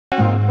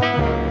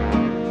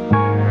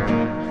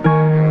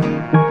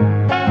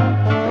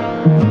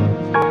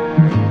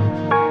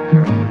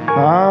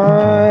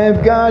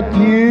got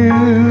you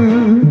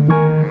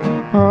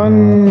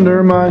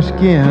under my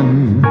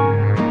skin.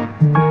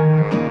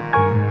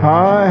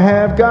 I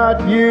have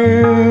got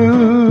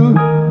you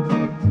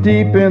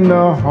deep in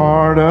the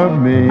heart of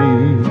me,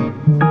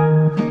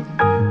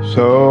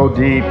 so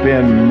deep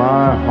in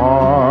my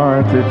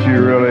heart that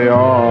you really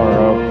are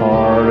a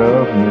part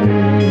of me.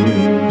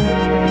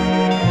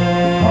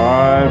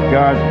 I've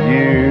got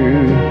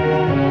you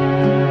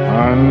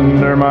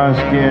under my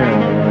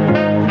skin.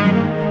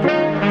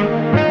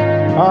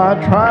 I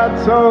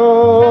tried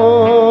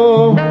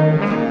so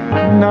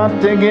not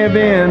to give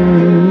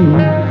in.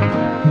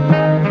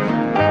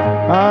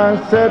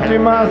 I said to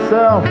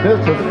myself, this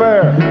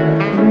affair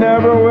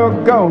never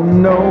will go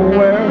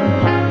nowhere.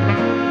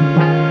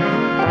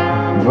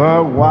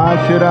 But why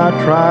should I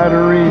try to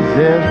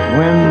resist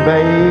when,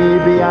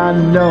 baby, I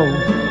know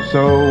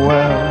so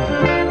well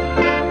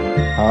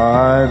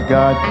I've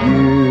got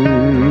you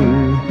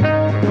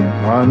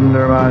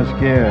under my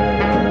skin.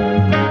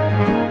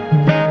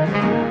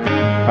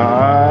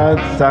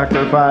 I'd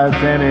sacrifice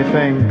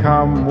anything,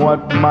 come what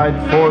might,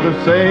 for the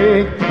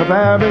sake of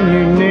having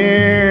you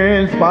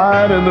near, in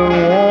spite of the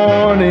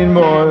warning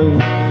voice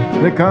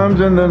that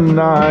comes in the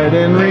night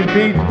and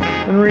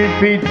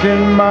repeats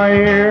in my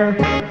ear.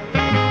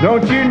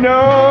 Don't you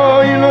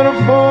know, you little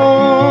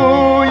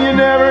fool, you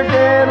never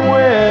can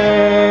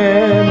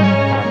win.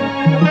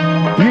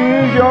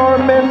 Use your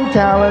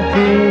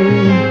mentality,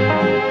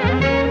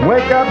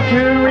 wake up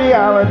to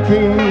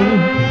reality.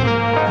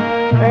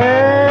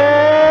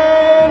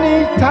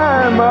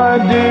 Time I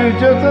do,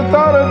 just the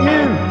thought of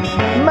you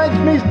makes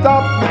me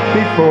stop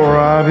before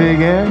I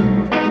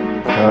begin.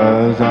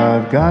 'Cause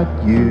I've got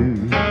you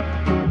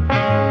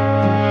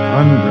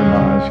under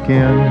my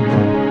skin.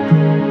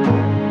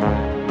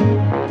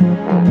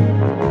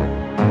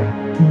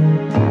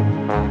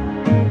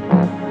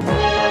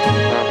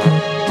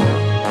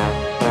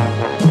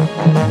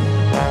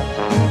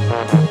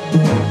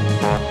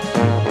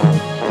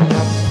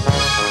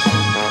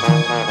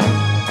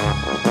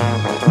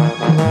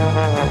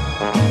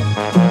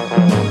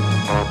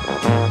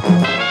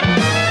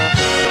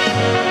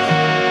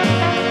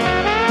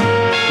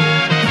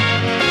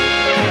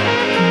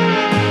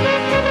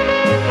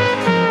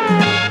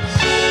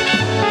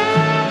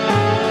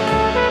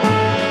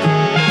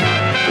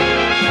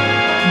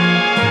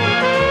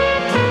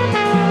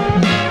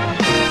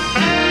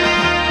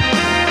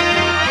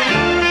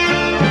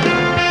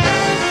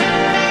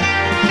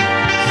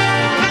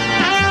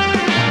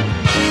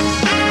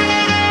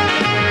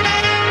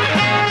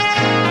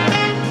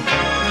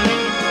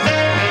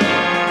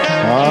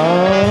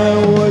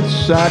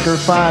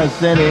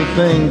 Sacrifice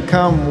anything,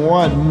 come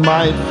what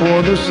might,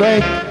 for the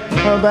sake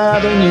of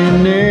having you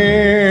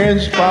near, in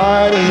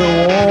spite of the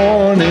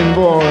warning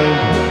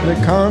voice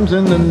that comes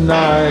in the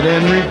night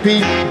and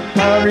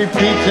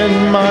repeats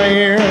in my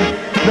ear.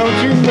 Don't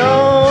you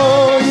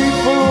know, you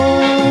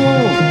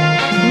fool,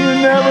 you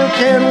never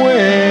can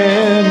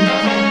win.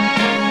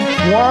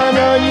 Why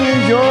not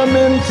use your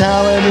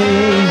mentality,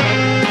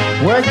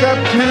 wake up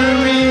to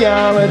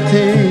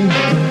reality.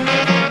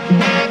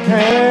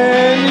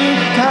 And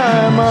each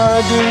time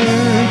I do,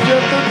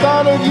 just the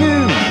thought of you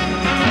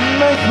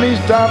makes me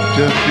stop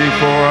just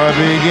before I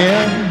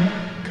begin.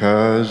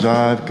 'Cause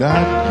I've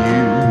got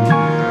you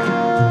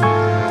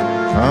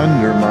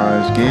under my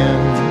skin.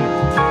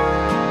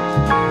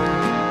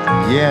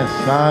 Yes,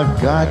 I've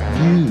got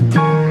you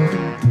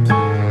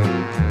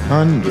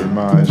under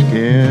my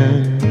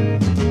skin.